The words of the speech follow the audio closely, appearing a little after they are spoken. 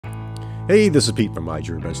Hey, this is Pete from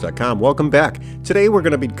MyJewelryBench.com. Welcome back. Today we're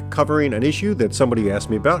going to be covering an issue that somebody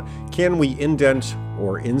asked me about. Can we indent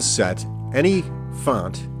or inset any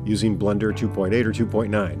font using Blender 2.8 or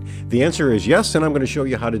 2.9? The answer is yes, and I'm going to show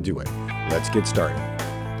you how to do it. Let's get started.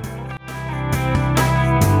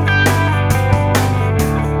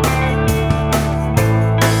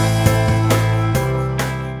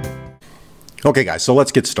 Okay guys, so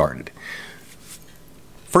let's get started.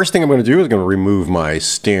 First thing I'm going to do is going to remove my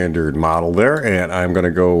standard model there, and I'm going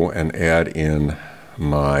to go and add in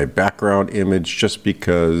my background image just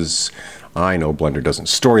because I know Blender doesn't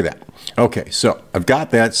store that. Okay, so I've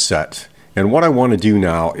got that set, and what I want to do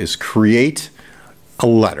now is create a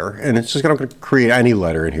letter, and it's just going to create any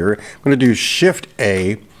letter in here. I'm going to do Shift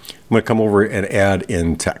A. I'm going to come over and add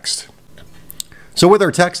in text. So with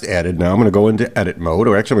our text added, now I'm going to go into edit mode,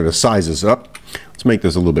 or actually I'm going to size this up. Let's make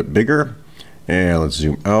this a little bit bigger. And let's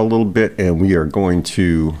zoom out a little bit, and we are going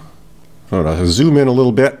to zoom in a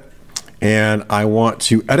little bit, and I want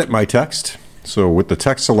to edit my text. So with the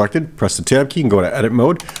text selected, press the tab key and go to edit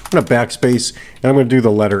mode. I'm going to backspace, and I'm going to do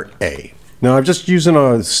the letter A. Now I'm just using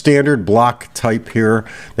a standard block type here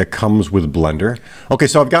that comes with Blender. Okay,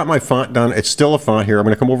 so I've got my font done. It's still a font here. I'm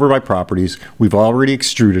going to come over to my properties. We've already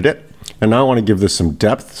extruded it, and now I want to give this some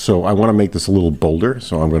depth. So I want to make this a little bolder.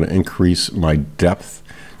 So I'm going to increase my depth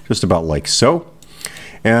just about like so,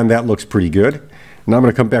 and that looks pretty good. Now I'm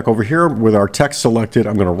going to come back over here with our text selected.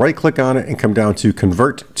 I'm going to right click on it and come down to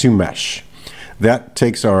convert to mesh. That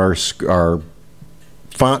takes our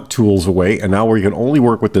font tools away, and now we can only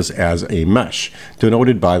work with this as a mesh,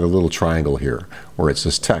 denoted by the little triangle here where it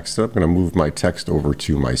says text. So I'm going to move my text over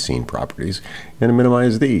to my scene properties and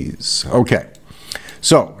minimize these. Okay,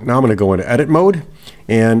 so now I'm going to go into edit mode,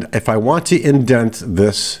 and if I want to indent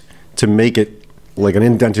this to make it like an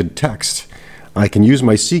indented text, I can use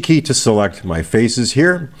my C key to select my faces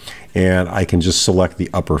here, and I can just select the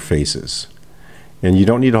upper faces. And you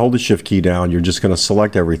don't need to hold the shift key down. You're just going to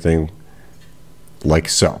select everything like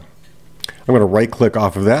so. I'm going to right click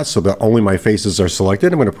off of that so that only my faces are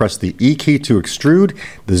selected. I'm going to press the E key to extrude,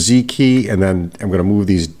 the Z key, and then I'm going to move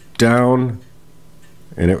these down,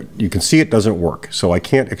 and you can see it doesn't work, so I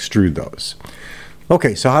can't extrude those.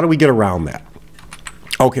 Okay, so how do we get around that?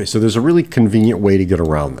 Okay, so there's a really convenient way to get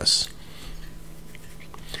around this.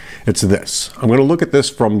 It's this. I'm going to look at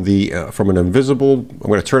this from an invisible. I'm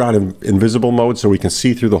going to turn on invisible mode so we can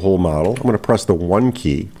see through the whole model. I'm going to press the 1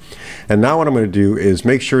 key, and now what I'm going to do is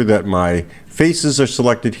make sure that my faces are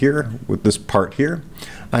selected here with this part here.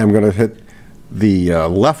 I'm going to hit the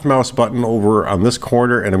left mouse button over on this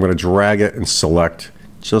corner, and I'm going to drag it and select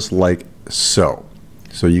just like so.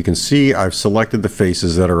 So you can see I've selected the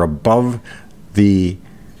faces that are above the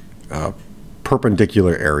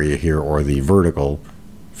perpendicular area here, or the vertical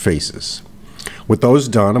faces. With those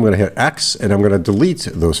done, I'm going to hit X, and I'm going to delete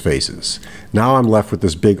those faces. Now I'm left with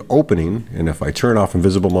this big opening, and if I turn off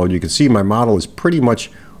invisible mode, you can see my model is pretty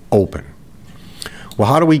much open. Well,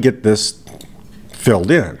 how do we get this filled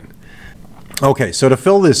in? Okay, so to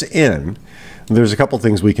fill this in, there's a couple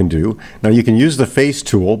things we can do. Now you can use the face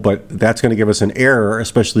tool, but that's going to give us an error,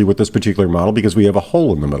 especially with this particular model, because we have a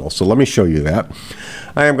hole in the middle. So let me show you that.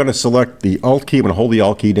 I am going to select the Alt key. I'm going to hold the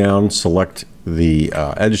Alt key down, select the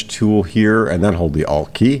Edge tool here, and then hold the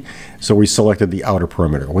Alt key. So we selected the outer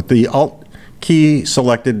perimeter. With the Alt key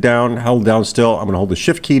selected down, held down still, I'm going to hold the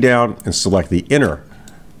Shift key down and select the inner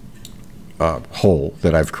hole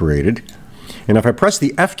that I've created. And if I press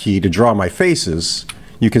the F key to draw my faces,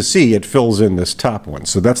 you can see it fills in this top one,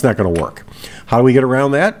 so that's not going to work. How do we get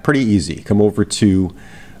around that? Pretty easy. Come over to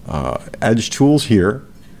Edge Tools here,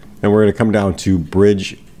 and we're going to come down to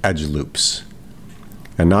Bridge Edge Loops.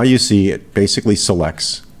 And now you see it basically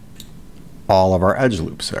selects all of our edge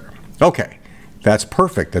loops there. Okay, that's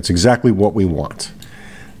perfect. That's exactly what we want.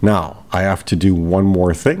 Now, I have to do one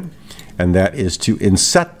more thing, and that is to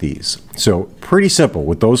inset these. So pretty simple.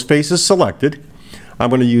 With those faces selected, I'm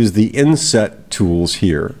going to use the Inset tools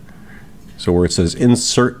here. So where it says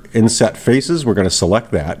Inset Faces, we're going to select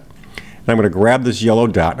that. And I'm going to grab this yellow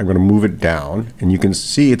dot, and I'm going to move it down. And you can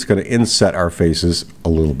see it's going to inset our faces a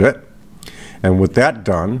little bit. And with that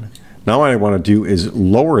done, now what I want to do is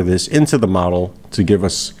lower this into the model to give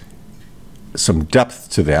us some depth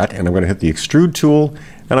to that. And I'm going to hit the Extrude tool,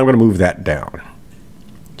 and I'm going to move that down.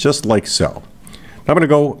 Just like so. I'm going to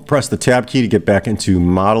go press the Tab key to get back into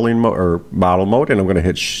modeling mode, or model mode, and I'm going to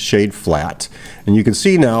hit Shade Flat. And you can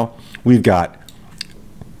see now we've got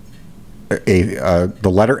the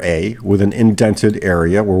letter A with an indented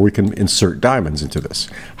area where we can insert diamonds into this.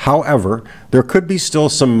 However, there could be still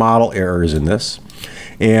some model errors in this.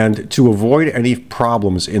 And to avoid any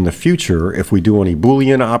problems in the future, if we do any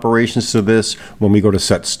Boolean operations to this, when we go to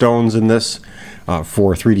set stones in this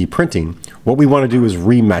for 3D printing, what we want to do is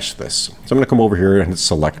remesh this. So I'm going to come over here and hit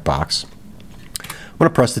select box. I'm going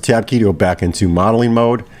to press the tab key to go back into modeling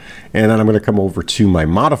mode, and then I'm going to come over to my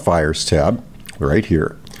modifiers tab right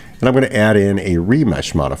here, and I'm going to add in a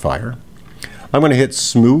remesh modifier. I'm going to hit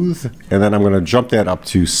smooth, and then I'm going to jump that up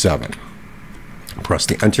to 7. Press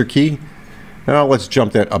the enter key. Now let's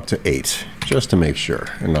jump that up to 8 just to make sure,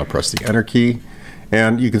 and now press the enter key,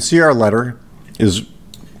 and you can see our letter is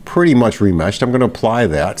pretty much remeshed. I'm going to apply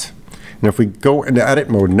that, and if we go into edit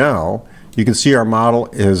mode now, you can see our model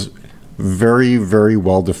is very, very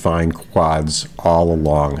well defined quads all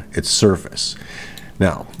along its surface.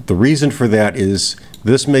 Now the reason for that is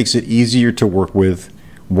this makes it easier to work with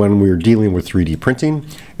when we're dealing with 3D printing.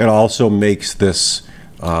 It also makes this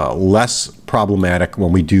less problematic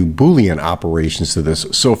when we do Boolean operations to this.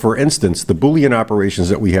 So for instance, the Boolean operations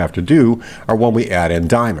that we have to do are when we add in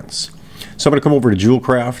diamonds. So I'm going to come over to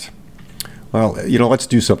JewelCraft. Well, let's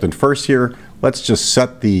do something first here. Let's just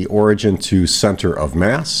set the origin to center of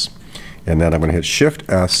mass. And then I'm going to hit Shift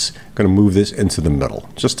S. I'm going to move this into the middle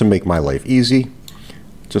just to make my life easy,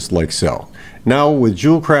 just like so. Now with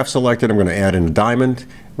JewelCraft selected, I'm going to add in a diamond.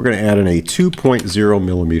 We're going to add in a 2.0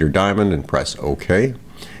 millimeter diamond and press OK.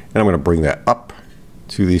 And I'm going to bring that up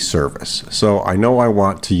to the surface. So I know I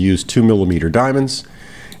want to use 2 millimeter diamonds,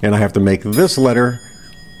 and I have to make this letter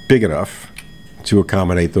big enough to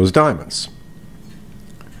accommodate those diamonds.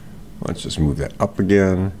 Let's just move that up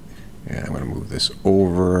again, and I'm going to move this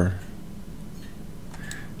over.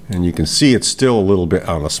 And you can see it's still a little bit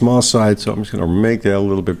on the small side, so I'm just going to make that a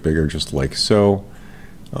little bit bigger, just like so.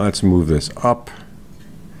 Let's move this up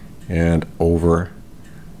and over,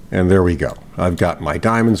 and there we go. I've got my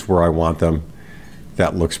diamonds where I want them.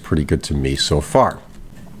 That looks pretty good to me so far.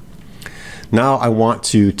 Now I want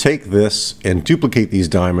to take this and duplicate these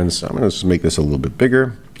diamonds. I'm going to just make this a little bit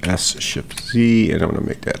bigger. S, Shift Z, and I'm going to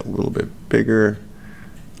make that a little bit bigger.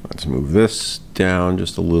 Let's move this down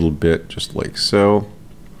just a little bit, just like so.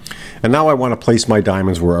 And now I want to place my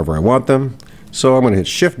diamonds wherever I want them. So I'm going to hit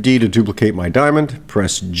Shift D to duplicate my diamond,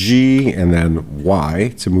 press G and then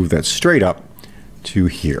Y to move that straight up to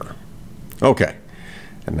here. Okay,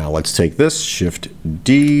 and now let's take this, Shift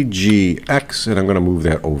D, G, X, and I'm going to move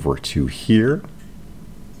that over to here.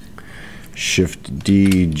 Shift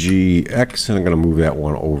D, G, X, and I'm going to move that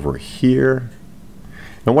one over here.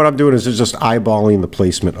 And what I'm doing is just eyeballing the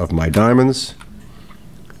placement of my diamonds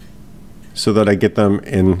so that I get them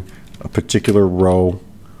in a particular row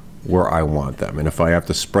where I want them. And if I have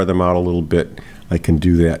to spread them out a little bit, I can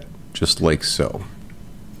do that just like so.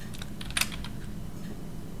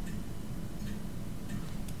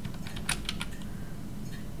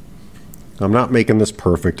 I'm not making this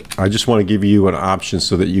perfect. I just want to give you an option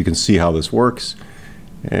so that you can see how this works.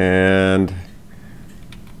 And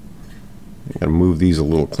I'm going to move these a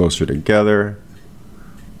little closer together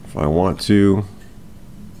if I want to.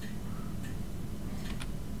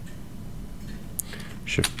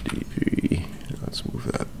 Shift D, let's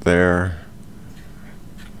move that there.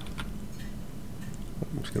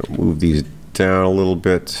 I'm just going to move these down a little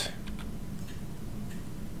bit.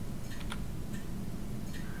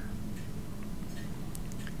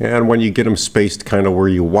 And when you get them spaced kind of where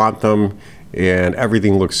you want them and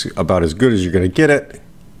everything looks about as good as you're going to get it,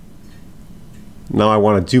 now I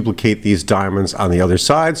want to duplicate these diamonds on the other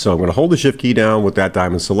side. So I'm going to hold the Shift key down with that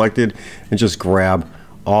diamond selected and just grab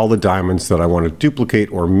all the diamonds that I want to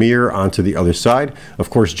duplicate or mirror onto the other side. Of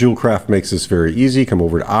course, JewelCraft makes this very easy. Come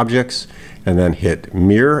over to Objects and then hit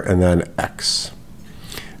Mirror and then X.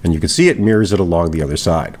 And you can see it mirrors it along the other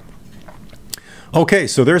side. Okay,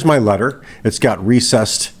 so there's my letter. It's got a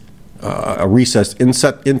recessed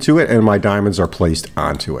inset into it, and my diamonds are placed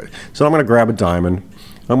onto it. So I'm going to grab a diamond.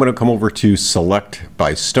 I'm going to come over to Select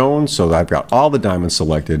by Stone so that I've got all the diamonds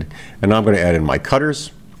selected, and I'm going to add in my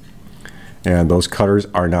cutters. And those cutters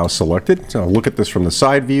are now selected. So I'll look at this from the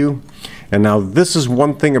side view. And now this is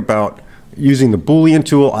one thing about using the Boolean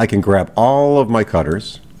tool. I can grab all of my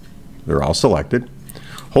cutters. They're all selected.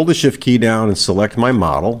 Hold the Shift key down and select my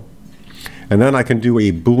model. And then I can do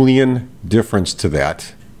a Boolean difference to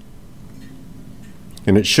that.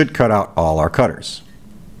 And it should cut out all our cutters.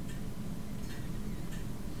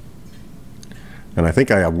 And I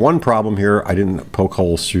think I have one problem here. I didn't poke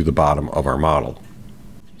holes through the bottom of our model.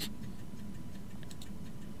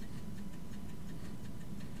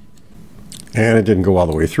 And it didn't go all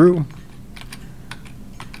the way through.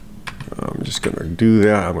 I'm just going to do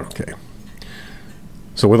that. Okay.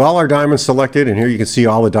 So with all our diamonds selected, and here you can see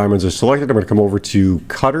all the diamonds are selected, I'm going to come over to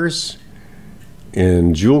Cutters,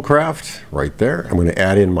 in Jewelcraft right there. I'm going to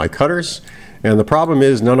add in my cutters. And the problem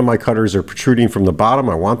is none of my cutters are protruding from the bottom.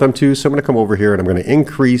 I want them to, so I'm going to come over here and I'm going to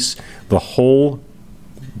increase the whole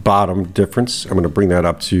bottom difference. I'm going to bring that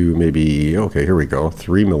up to maybe, okay, here we go,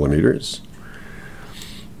 3 millimeters.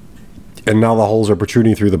 And now the holes are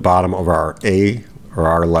protruding through the bottom of our A, or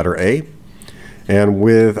our letter A. And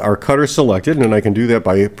with our cutter selected, and I can do that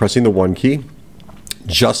by pressing the 1 key,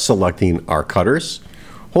 just selecting our cutters,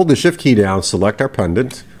 hold the Shift key down, select our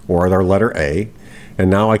pendant, or our letter A, and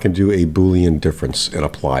now I can do a Boolean difference and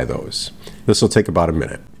apply those. This will take about a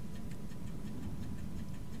minute.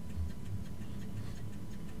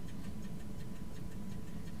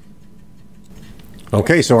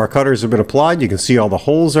 Okay, so our cutters have been applied. You can see all the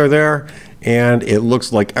holes are there, and it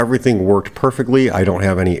looks like everything worked perfectly. I don't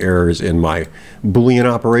have any errors in my Boolean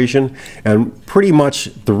operation. And pretty much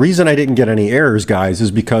the reason I didn't get any errors, guys, is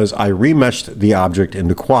because I remeshed the object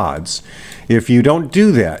into quads. If you don't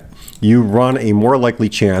do that, you run a more likely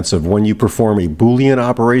chance of when you perform a Boolean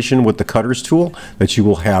operation with the cutters tool that you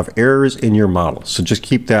will have errors in your model. So just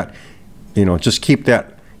keep that, just keep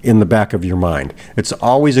that in the back of your mind. It's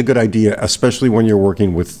always a good idea, especially when you're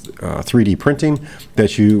working with 3D printing,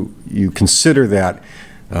 that you consider that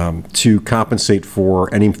to compensate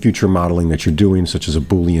for any future modeling that you're doing, such as a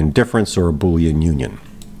Boolean difference or a Boolean union.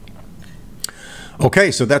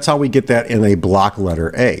 Okay, so that's how we get that in a block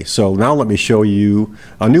letter A. So now let me show you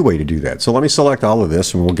a new way to do that. So let me select all of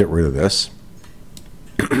this and we'll get rid of this.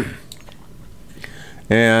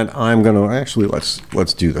 And I'm going to actually, let's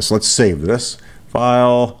do this. Let's save this.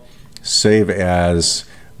 File, save as.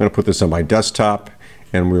 I'm going to put this on my desktop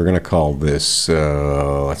and we're going to call this,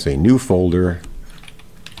 let's say, new folder,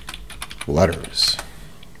 letters.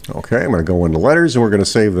 Okay, I'm going to go into letters and we're going to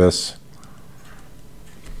save this.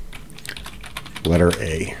 Letter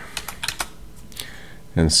A,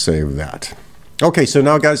 and save that. Okay, so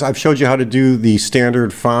now guys, I've showed you how to do the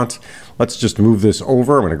standard font. Let's just move this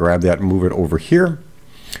over. I'm going to grab that and move it over here.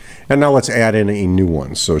 And now let's add in a new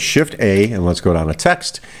one. So Shift A, and let's go down to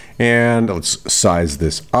text, and let's size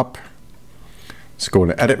this up. Let's go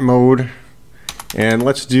into edit mode, and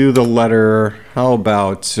let's do the letter, how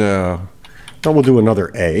about, we'll do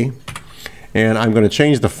another A. And I'm going to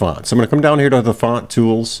change the font. So I'm going to come down here to the font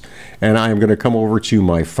tools and I'm going to come over to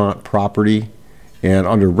my font property, and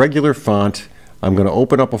under regular font I'm going to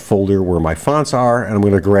open up a folder where my fonts are, and I'm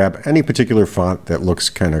going to grab any particular font that looks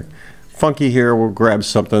kind of funky here. We'll grab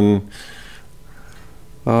something,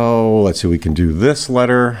 let's see, we can do this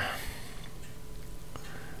letter.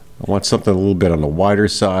 I want something a little bit on the wider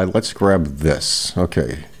side. Let's grab this.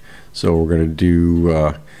 Okay, so we're going to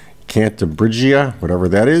do Cantabrigia, whatever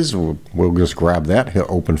that is. We'll just grab that, hit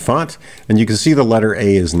open font, and you can see the letter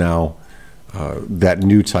A is now that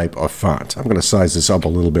new type of font. I'm going to size this up a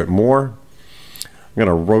little bit more. I'm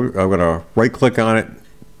going to right click on it,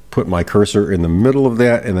 put my cursor in the middle of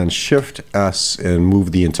that, and then Shift S and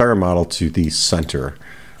move the entire model to the center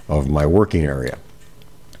of my working area.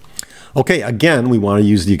 Okay, again, we want to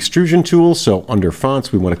use the extrusion tool. So under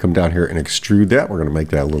fonts, we want to come down here and extrude that. We're going to make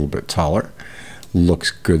that a little bit taller.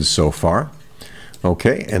 Looks good so far.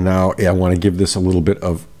 Okay, and now I want to give this a little bit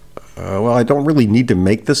of, well, I don't really need to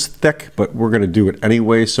make this thick, but we're going to do it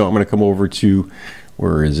anyway. So I'm going to come over to,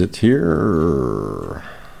 where is it here?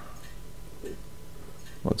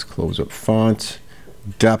 Let's close up font,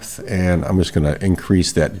 depth, and I'm just going to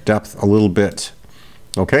increase that depth a little bit.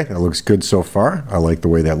 Okay, that looks good so far. I like the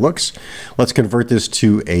way that looks. Let's convert this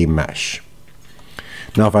to a mesh.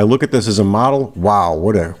 Now, if I look at this as a model, wow,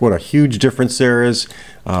 what a huge difference there is.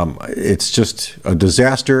 It's just a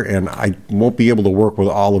disaster, and I won't be able to work with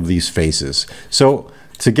all of these faces. So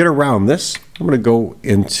to get around this, I'm going to go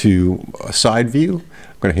into a side view.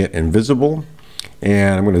 I'm going to hit invisible,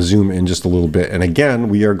 and I'm going to zoom in just a little bit. And again,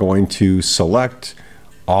 we are going to select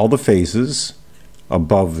all the faces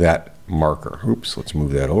above that marker. Oops, let's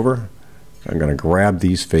move that over. I'm going to grab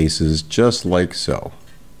these faces just like so.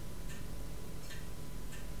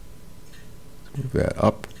 Move that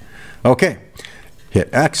up. Okay, hit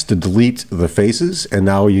X to delete the faces, and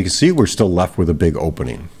now you can see we're still left with a big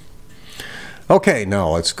opening. Okay, now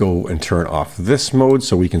let's go and turn off this mode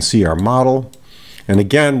so we can see our model. And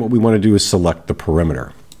again, what we want to do is select the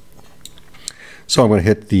perimeter. So I'm going to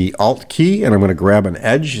hit the Alt key and I'm going to grab an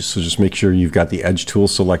edge. So just make sure you've got the edge tool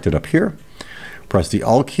selected up here. Press the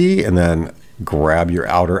Alt key and then grab your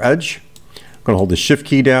outer edge. I'm going to hold the Shift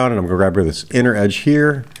key down and I'm going to grab this inner edge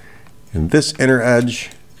here and this inner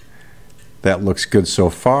edge. That looks good so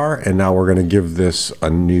far. And now we're going to give this a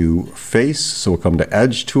new face. So we'll come to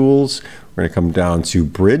Edge Tools. We're going to come down to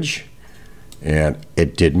Bridge. and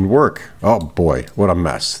it didn't work. Oh boy, what a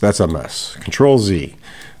mess. That's a mess. Control Z.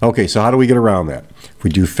 Okay, so how do we get around that? If we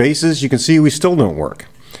do faces, you can see we still don't work.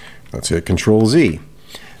 Let's hit Control Z.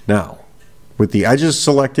 Now, with the edges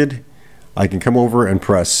selected, I can come over and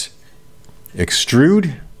press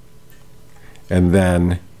Extrude, and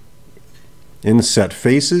then Inset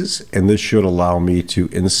Faces, and this should allow me to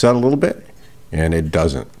inset a little bit, and it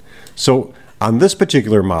doesn't. So on this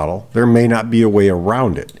particular model, there may not be a way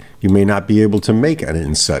around it. You may not be able to make an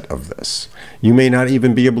inset of this. You may not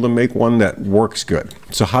even be able to make one that works good.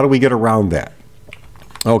 So how do we get around that?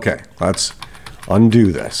 Okay, let's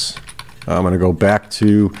undo this. I'm going to go back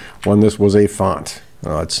to when this was a font.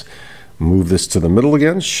 Let's move this to the middle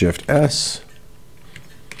again, Shift S.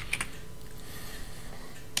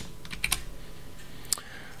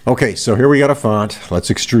 Okay, so here we got a font. Let's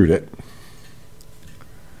extrude it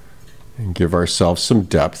and give ourselves some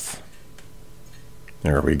depth.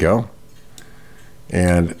 There we go.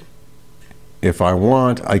 And if I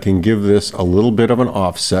want, I can give this a little bit of an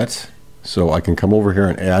offset. So I can come over here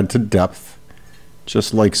and add to depth,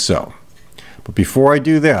 just like so. But before I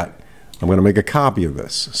do that, I'm going to make a copy of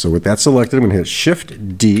this. So with that selected, I'm going to hit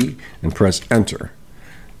Shift D and press Enter.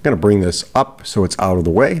 I'm going to bring this up so it's out of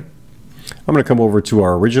the way. I'm going to come over to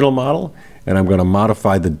our original model, and I'm going to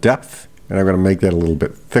modify the depth, and I'm going to make that a little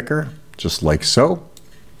bit thicker, just like so.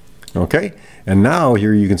 Okay, and now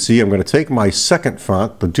here you can see I'm going to take my second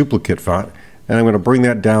font, the duplicate font, and I'm going to bring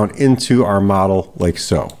that down into our model like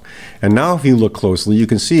so. And now if you look closely, you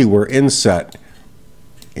can see we're inset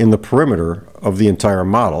in the perimeter of the entire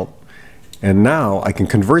model. And now I can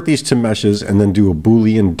convert these to meshes and then do a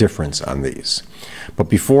Boolean difference on these. But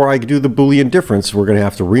before I do the Boolean difference, we're going to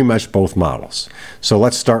have to remesh both models. So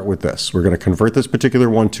let's start with this. We're going to convert this particular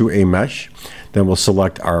one to a mesh. Then we'll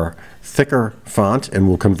select our thicker font and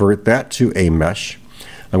we'll convert that to a mesh.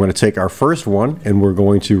 I'm going to take our first one and we're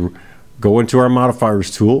going to go into our modifiers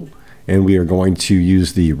tool and we are going to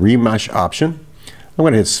use the remesh option. I'm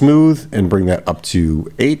going to hit smooth and bring that up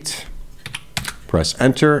to 8. Press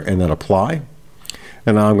Enter and then apply.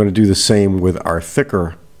 And now I'm going to do the same with our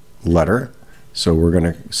thicker letter. So we're going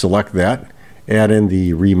to select that, add in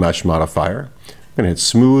the remesh modifier. I'm going to hit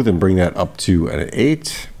smooth and bring that up to an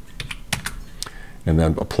 8. And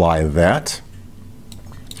then apply that.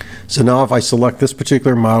 So now if I select this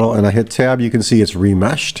particular model and I hit tab, you can see it's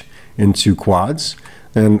remeshed into quads.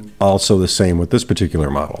 And also the same with this particular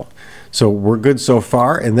model. So we're good so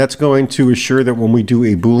far, and that's going to assure that when we do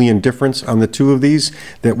a Boolean difference on the two of these,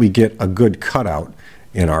 that we get a good cutout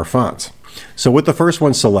in our fonts. So with the first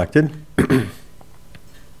one selected, let's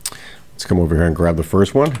come over here and grab the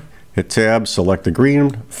first one, hit tab, select the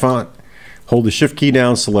green font, hold the shift key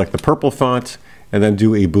down, select the purple font, and then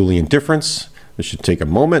do a Boolean difference. This should take a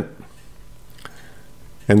moment.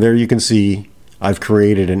 And there you can see I've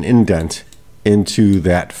created an indent into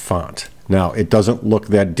that font. Now it doesn't look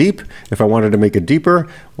that deep. If I wanted to make it deeper,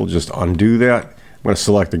 we'll just undo that. I'm going to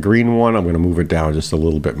select the green one. I'm going to move it down just a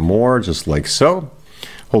little bit more, just like so.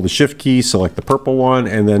 Hold the shift key, select the purple one,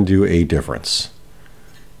 and then do a difference.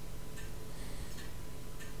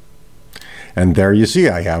 And there you see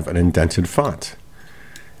I have an indented font.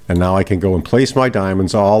 And now I can go and place my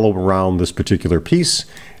diamonds all around this particular piece,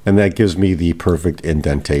 and that gives me the perfect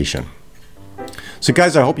indentation. So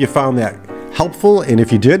guys, I hope you found that helpful, and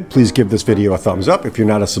if you did, please give this video a thumbs up. If you're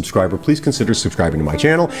not a subscriber, please consider subscribing to my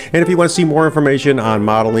channel. And if you want to see more information on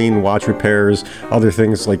modeling, watch repairs, other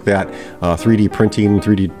things like that, 3D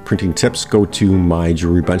printing tips, go to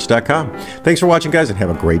myjewelrybench.com. Thanks for watching, guys, and have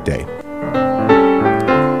a great day.